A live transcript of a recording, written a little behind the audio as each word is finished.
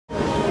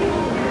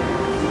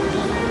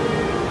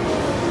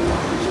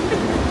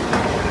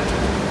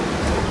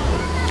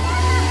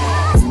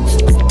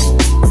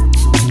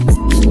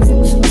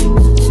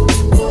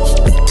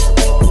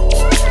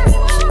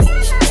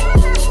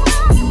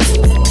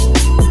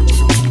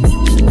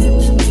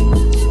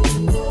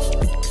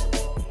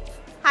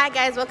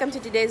guys, welcome to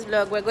today's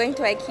vlog. We're going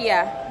to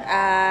Ikea.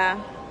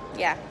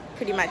 Yeah,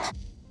 pretty much.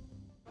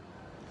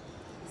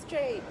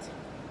 Straight.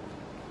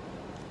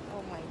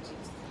 Oh my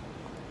jeez.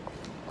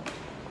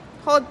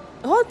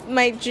 Hold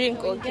my drink.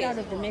 So okay. Get out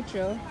of the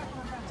metro.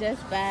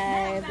 Just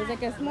by there's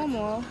like a small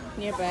mall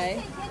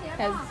nearby.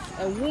 Has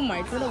a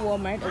Walmart, not a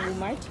Walmart, a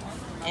Walmart,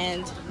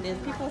 and there's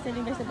people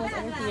selling vegetables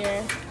over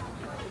here.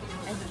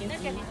 As you can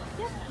see.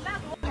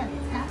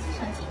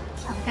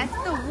 That's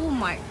the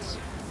Walmart.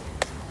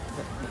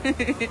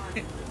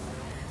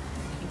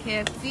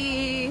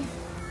 KFC.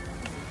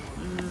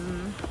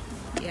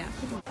 Yeah.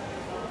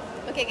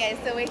 Okay guys,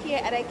 so we're here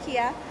at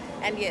Ikea,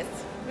 and yes,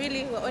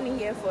 really we're only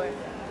here for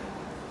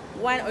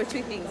one or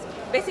two things.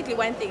 Basically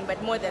one thing,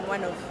 but more than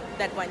one of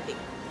that one thing.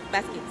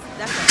 Baskets.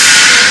 That's all.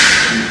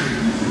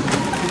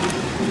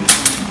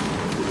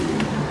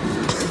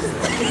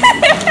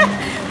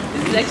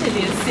 This is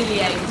actually a silly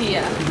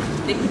idea.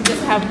 They could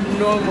just have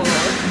normal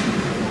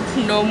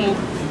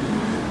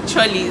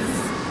trolleys.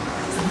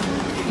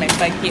 My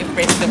bag here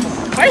first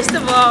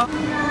of all.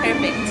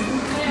 Perfect.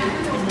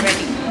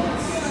 Ready.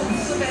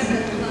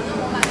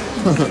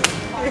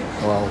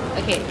 Wow.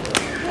 Okay,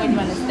 where do you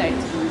want to start?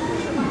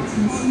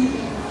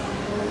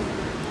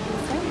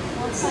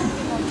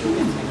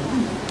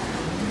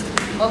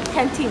 Oh,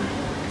 canteen.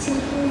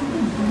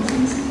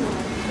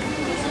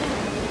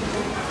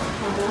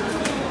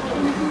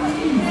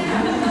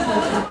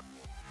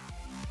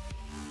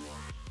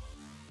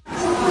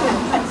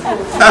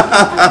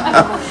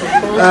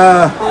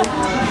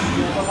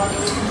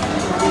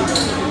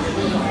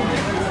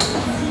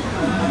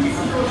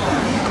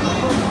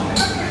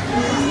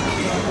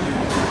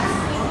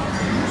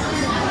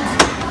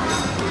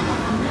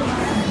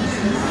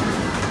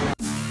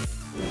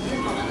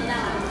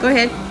 Go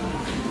ahead.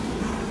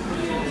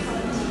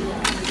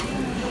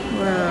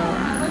 Wow.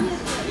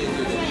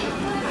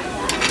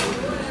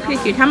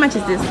 Pretty cute. How much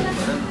is this?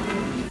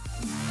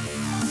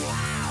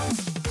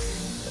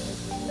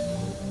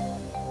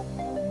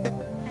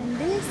 And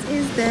this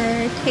is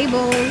the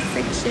table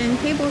section.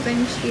 Tables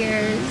and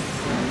chairs.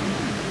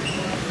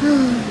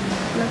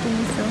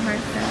 Looking so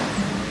heartfelt.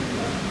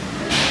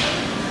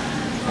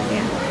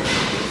 Yeah.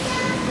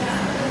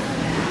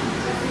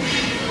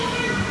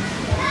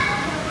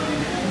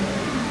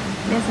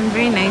 There's some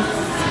very nice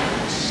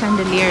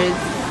chandeliers.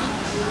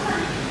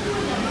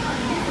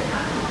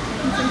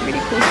 And some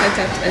pretty cool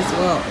setups as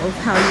well of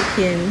how you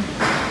can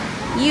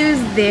use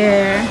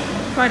their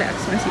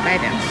products once you buy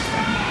them. So,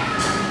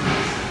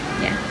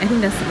 yeah, I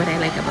think that's what I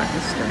like about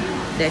this store.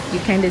 That you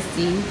kind of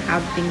see how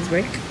things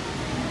work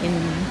in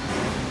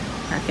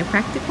like a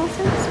practical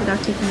sense without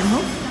taking them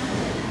home.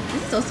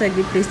 This is also a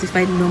good place to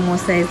find normal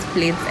sized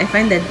plates. I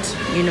find that,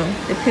 you know,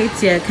 the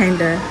plates here are kind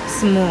of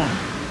small.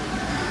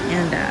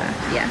 And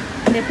yeah,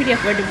 they're pretty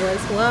affordable as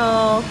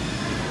well.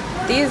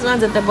 These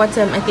ones at the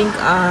bottom I think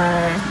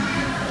are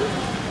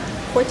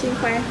 14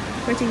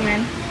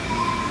 yuan.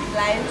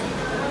 Live.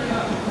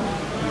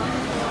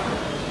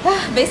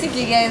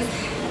 Basically guys,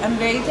 I'm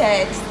very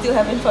tired. Still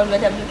haven't found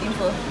what I'm looking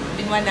for.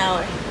 In 1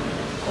 hour.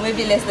 Or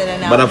maybe less than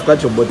an hour. But I've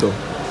got your bottle.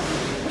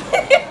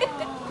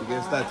 You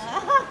can start.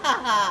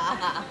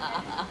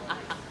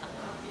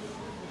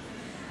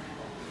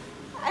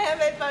 I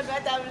haven't found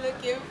what I'm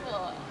looking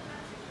for.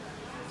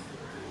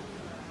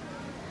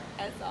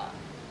 That's all.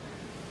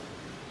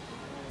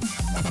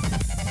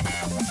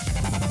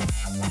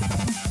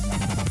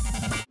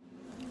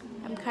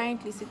 I'm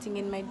currently sitting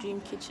in my dream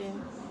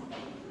kitchen.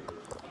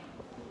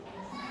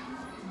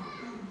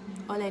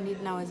 All I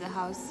need now is a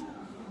house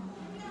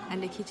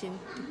and a kitchen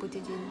to put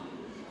it in.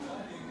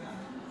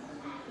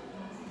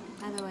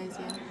 Otherwise,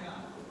 yeah.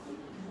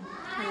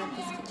 I love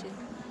this kitchen.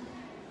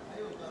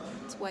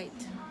 It's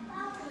white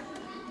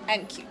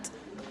and cute.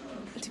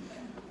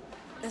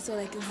 That's all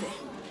I can say.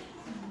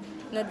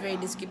 Not very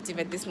descriptive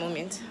at this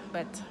moment,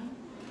 but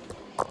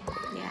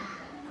yeah.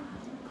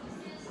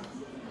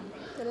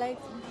 The light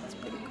is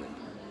pretty good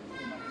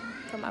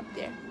from up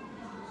there.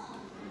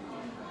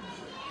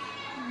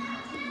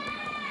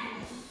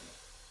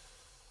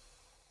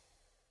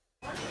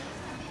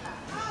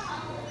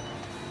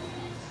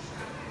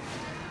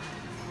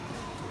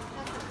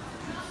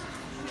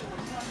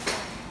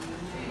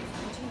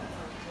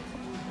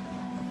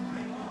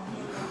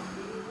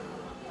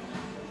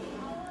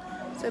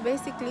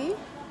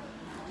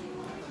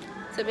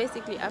 So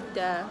basically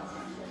after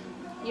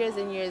years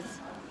and years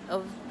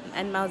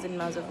and miles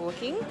of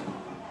walking,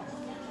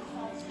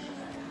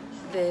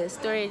 the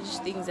storage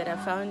things that I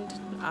found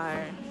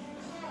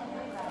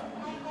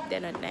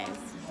they're not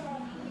nice.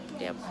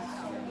 They're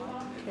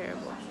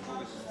terrible,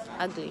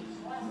 ugly.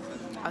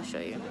 I'll show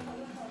you.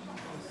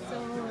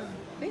 So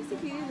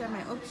basically these are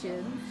my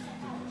options.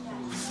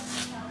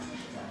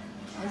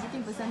 I was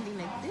looking for something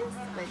like this,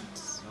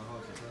 but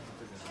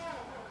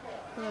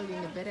probably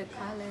in a better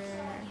color.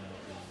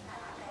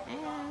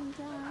 And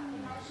yeah,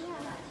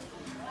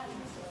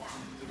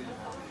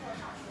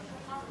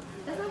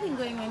 there's nothing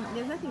going on.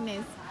 There's nothing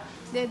nice.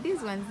 There are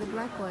these ones, the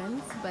black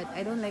ones, but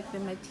I don't like the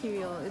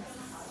material.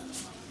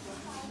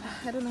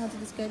 I don't know how to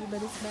describe it,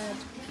 but it's bad.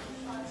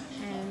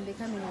 and they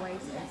come in white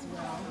as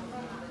well.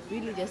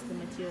 Really just the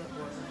material.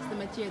 It's the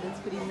material that's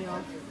putting me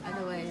off.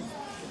 Otherwise,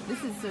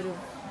 this is sort of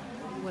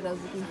what I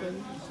was looking for.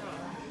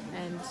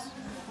 And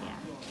yeah,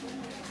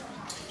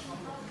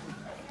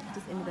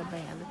 just ended up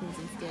buying other things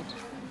instead.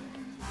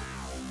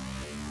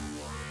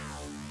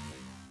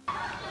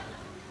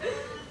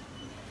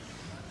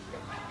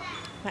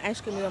 My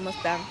ice cream is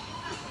almost done.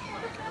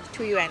 It's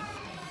 2 yuan.